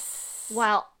 Yes.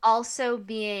 while also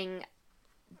being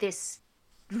this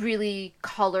really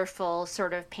colorful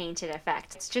sort of painted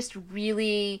effect. It's just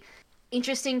really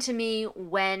interesting to me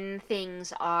when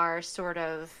things are sort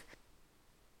of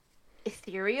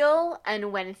ethereal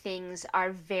and when things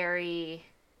are very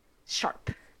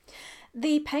sharp.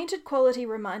 The painted quality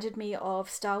reminded me of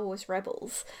Star Wars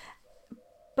Rebels,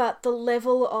 but the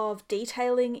level of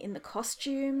detailing in the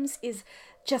costumes is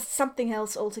just something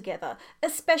else altogether,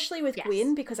 especially with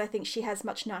Gwyn, because I think she has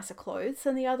much nicer clothes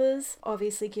than the others,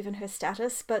 obviously given her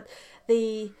status, but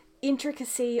the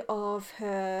intricacy of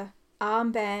her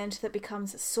armband that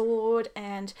becomes a sword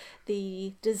and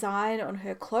the design on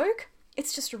her cloak,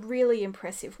 it's just really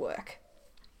impressive work.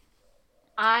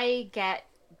 I get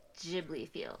Ghibli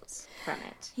feels from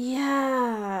it.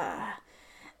 Yeah.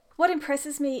 What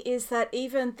impresses me is that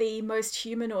even the most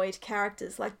humanoid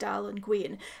characters like Dahl and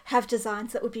Gwyn have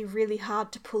designs that would be really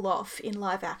hard to pull off in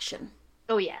live action.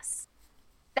 Oh, yes.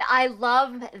 I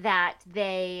love that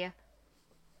they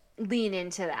lean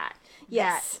into that.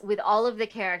 Yes. That with all of the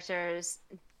characters,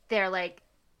 they're like,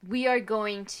 we are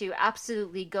going to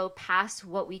absolutely go past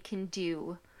what we can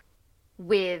do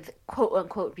with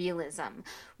quote-unquote realism,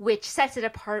 which sets it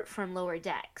apart from Lower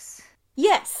Decks.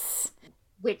 Yes.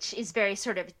 Which is very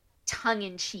sort of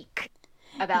tongue-in-cheek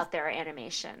about their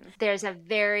animation. There's a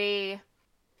very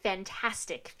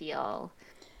fantastic feel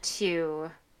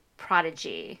to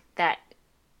Prodigy that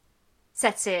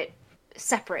sets it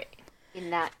separate in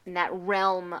that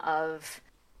realm of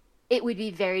it would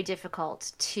be very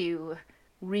difficult to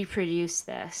reproduce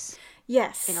this.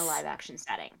 Yes. In a live action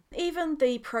setting. Even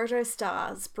the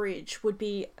Protostars bridge would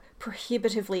be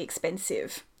prohibitively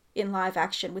expensive in live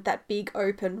action with that big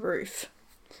open roof.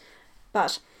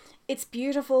 But it's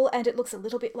beautiful, and it looks a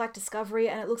little bit like Discovery,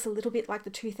 and it looks a little bit like the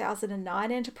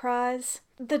 2009 Enterprise.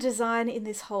 The design in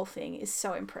this whole thing is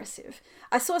so impressive.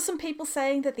 I saw some people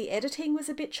saying that the editing was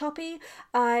a bit choppy.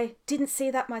 I didn't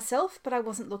see that myself, but I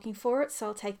wasn't looking for it, so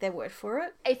I'll take their word for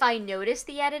it. If I notice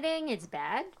the editing, it's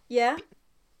bad. Yeah?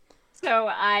 So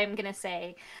I'm going to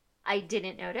say I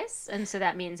didn't notice, and so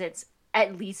that means it's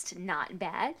at least not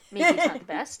bad. Maybe it's not the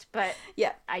best, but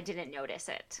yeah, I didn't notice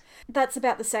it. That's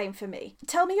about the same for me.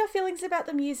 Tell me your feelings about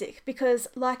the music, because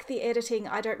like the editing,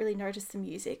 I don't really notice the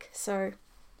music, so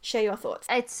share your thoughts.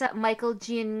 It's Michael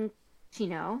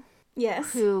Giacchino.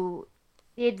 Yes. Who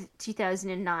did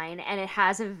 2009, and it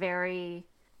has a very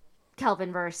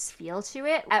Kelvinverse feel to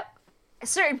it. At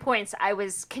certain points, I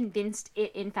was convinced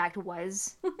it, in fact,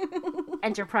 was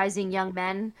Enterprising Young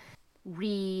Men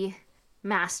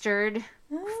remastered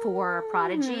for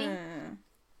Prodigy.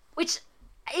 Which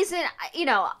isn't,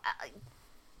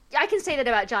 I can say that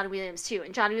about John Williams, too.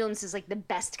 And John Williams is, like, the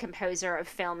best composer of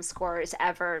film scores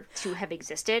ever to have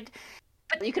existed.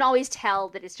 But you can always tell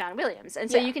that it's John Williams. And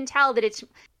so you can tell that it's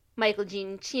Michael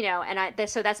Giacchino, and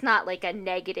so that's not like a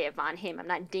negative on him. I'm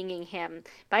not dinging him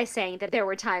by saying that there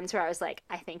were times where I was like,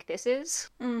 I think this is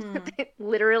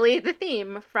literally the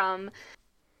theme from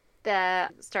the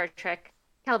Star Trek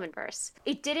Kelvinverse.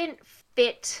 It didn't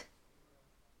fit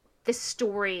the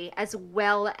story as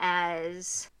well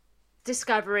as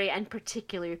Discovery and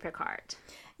particularly Picard.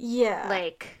 Yeah.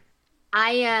 Like,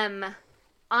 I am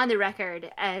on the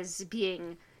record as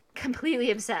being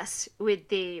completely obsessed with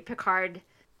the Picard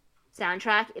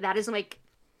soundtrack. That is like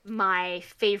my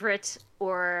favorite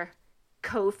or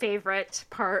co-favorite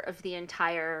part of the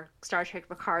entire Star Trek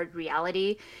Picard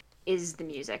reality is the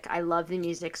music. I love the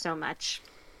music so much.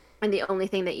 And the only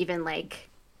thing that even like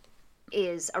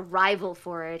is a rival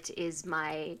for it is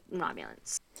my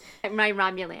Romulans. My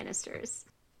Romulanisters.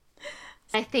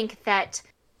 I think that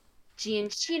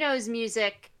Giacchino's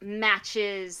music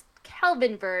matches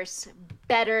Kelvinverse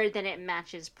better than it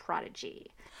matches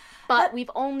Prodigy. But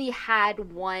we've only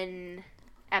had one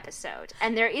episode.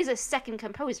 And there is a second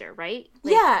composer, right?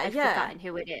 I've forgotten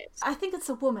who it is. I think it's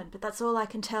a woman, but that's all I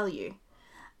can tell you.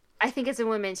 I think it's a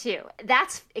woman too.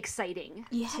 That's exciting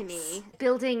to me.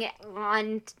 Building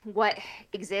on what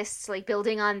exists, like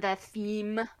building on the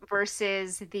theme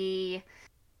versus the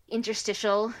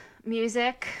interstitial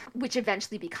music, which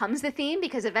eventually becomes the theme,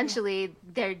 because eventually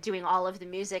they're doing all of the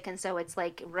music, and so it's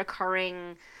like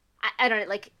recurring. I don't know,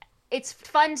 like, it's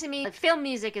fun to me. Like, film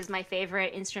music is my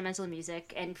favorite instrumental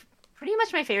music and pretty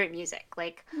much my favorite music.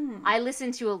 Like, I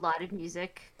listen to a lot of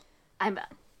music. I'm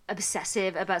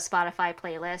obsessive about Spotify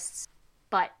playlists,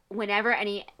 but whenever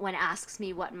anyone asks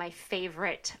me what my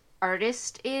favorite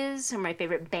artist is, or my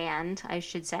favorite band, I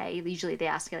should say, usually they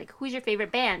ask me, like, who's your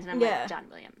favorite band? And I'm like, John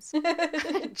Williams.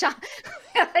 John,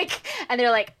 like, and they're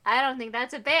like, I don't think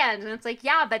that's a band. And it's like,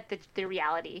 yeah, but the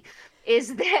reality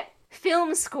is that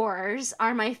film scores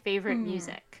are my favorite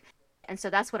music. And so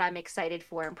that's what I'm excited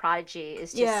for in Prodigy,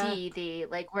 is to see the,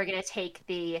 like, we're going to take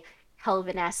the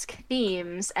Helven-esque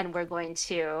themes and we're going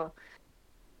to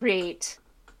create,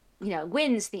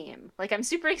 Gwyn's theme. Like, I'm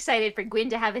super excited for Gwyn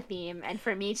to have a theme and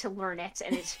for me to learn it,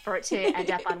 and it's for it to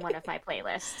end up on one of my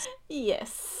playlists.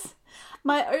 Yes.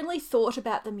 My only thought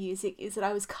about the music is that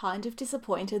I was kind of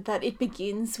disappointed that it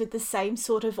begins with the same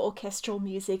sort of orchestral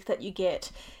music that you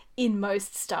get in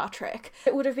most Star Trek.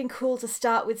 It would have been cool to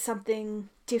start with something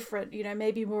different,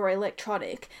 maybe more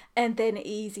electronic, and then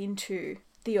ease into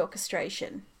the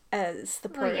orchestration as the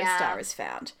protostar is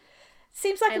found.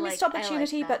 Seems like a missed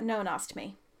opportunity, but no one asked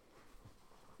me.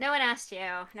 No one asked you.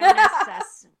 No one asked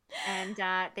us. And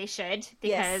they should,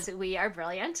 because we are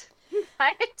brilliant.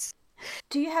 But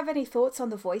do you have any thoughts on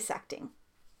the voice acting?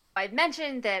 I've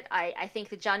mentioned that I think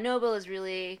that John Noble is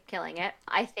really killing it.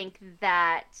 I think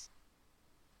that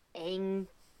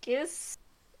Angus?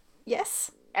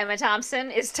 Yes. Emma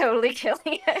Thompson is totally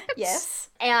killing it. Yes.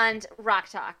 And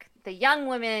Rok-Tahk, the young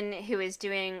woman who is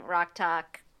doing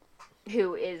Rok-Tahk,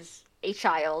 who is a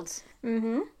child,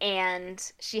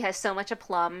 and she has so much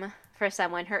aplomb for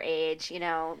someone her age.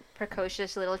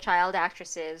 Precocious little child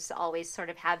actresses always sort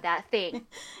of have that thing.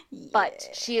 But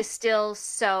she is still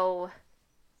so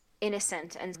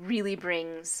innocent and really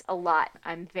brings a lot.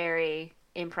 I'm very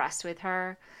impressed with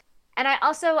her. And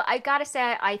I gotta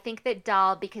say, I think that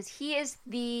Dal, because he is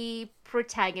the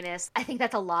protagonist, I think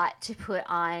that's a lot to put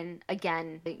on.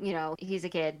 Again, he's a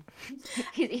kid.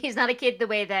 He's not a kid the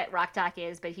way that Rok-Tahk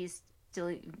is, but he's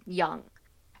still young.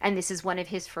 And this is one of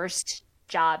his first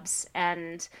jobs.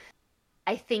 And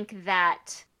I think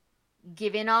that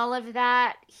given all of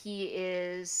that, he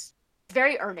is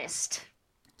very earnest.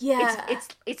 Yeah.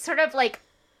 It's sort of like,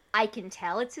 I can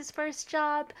tell it's his first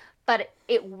job, but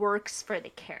it works for the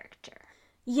character.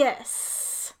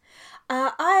 Yes.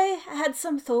 I had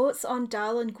some thoughts on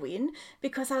Dal and Gwyn,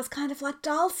 because I was kind of like,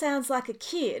 Dal sounds like a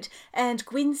kid, and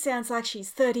Gwyn sounds like she's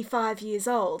 35 years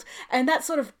old, and that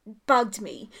sort of bugged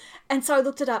me. And so I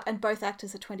looked it up, and both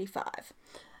actors are 25.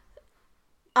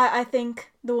 I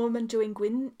think the woman doing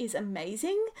Gwyn is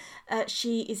amazing.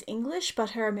 She is English, but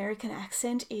her American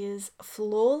accent is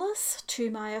flawless to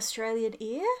my Australian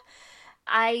ear.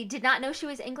 I did not know she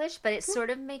was English, but it sort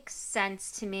of makes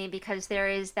sense to me because there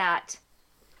is that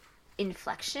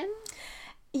inflection.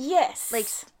 Yes. Like,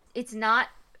 it's not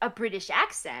a British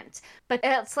accent, but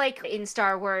it's like in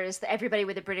Star Wars, everybody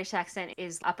with a British accent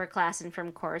is upper class and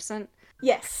from Coruscant.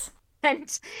 Yes.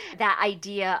 And that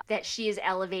idea that she is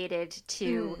elevated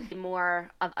to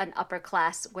more of an upper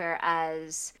class,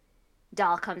 whereas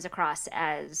Dal comes across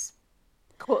as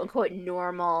quote-unquote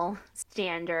normal,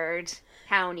 standard,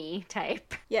 towny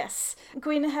type. Yes.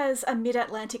 Gwyn has a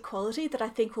mid-Atlantic quality that I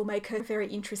think will make her very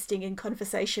interesting in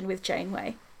conversation with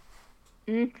Janeway.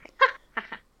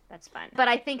 That's fun. But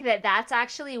I think that that's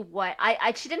actually what...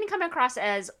 she didn't come across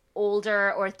as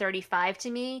older or 35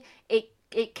 to me.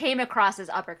 It came across as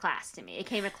upper class to me. It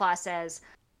came across as,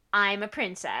 I'm a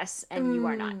princess and you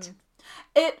are not.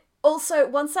 It also,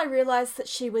 once I realised that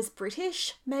she was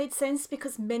British, made sense,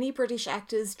 because many British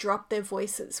actors drop their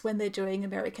voices when they're doing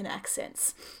American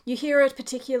accents. You hear it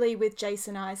particularly with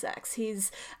Jason Isaacs. His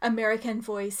American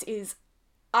voice is,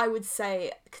 I would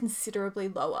say, considerably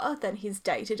lower than his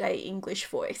day-to-day English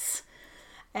voice.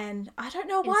 And I don't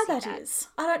know why that is.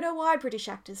 I don't know why British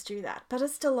actors do that, but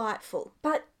it's delightful.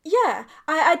 But yeah,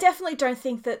 I definitely don't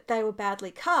think that they were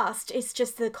badly cast. It's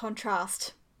just the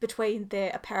contrast between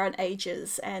their apparent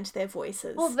ages and their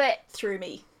voices threw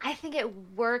me. I think it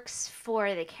works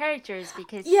for the characters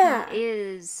because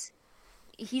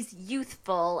he's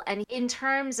youthful, and in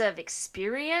terms of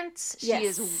experience, she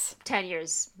is 10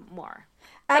 years more.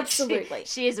 Absolutely. Like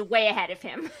she is way ahead of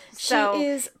him. She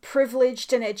is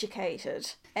privileged and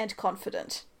educated and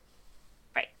confident.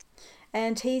 Right.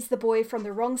 And he's the boy from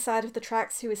the wrong side of the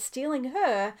tracks who is stealing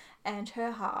her and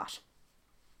her heart.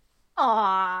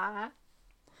 Aww.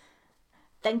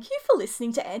 Thank you for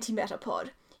listening to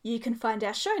Antimatterpod. You can find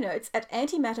our show notes at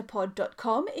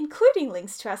antimatterpod.com, including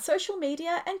links to our social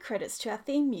media and credits to our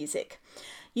theme music.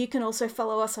 You can also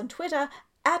follow us on Twitter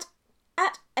at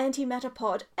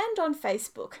Antimatterpod and on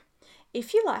Facebook.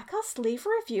 If you like us, leave a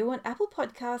review on Apple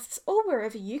Podcasts or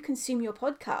wherever you consume your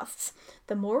podcasts.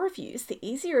 The more reviews, the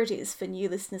easier it is for new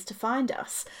listeners to find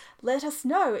us. Let us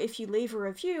know if you leave a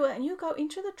review and you'll go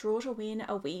into the draw to win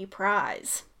a wee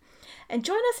prize. And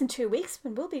join us in 2 weeks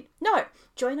when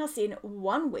join us in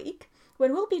 1 week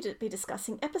when we'll be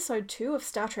discussing episode 2 of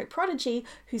Star Trek Prodigy,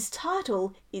 whose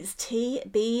title is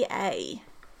TBA.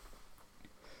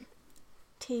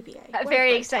 TBA. A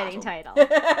very exciting title.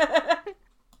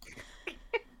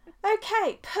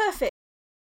 Okay, perfect.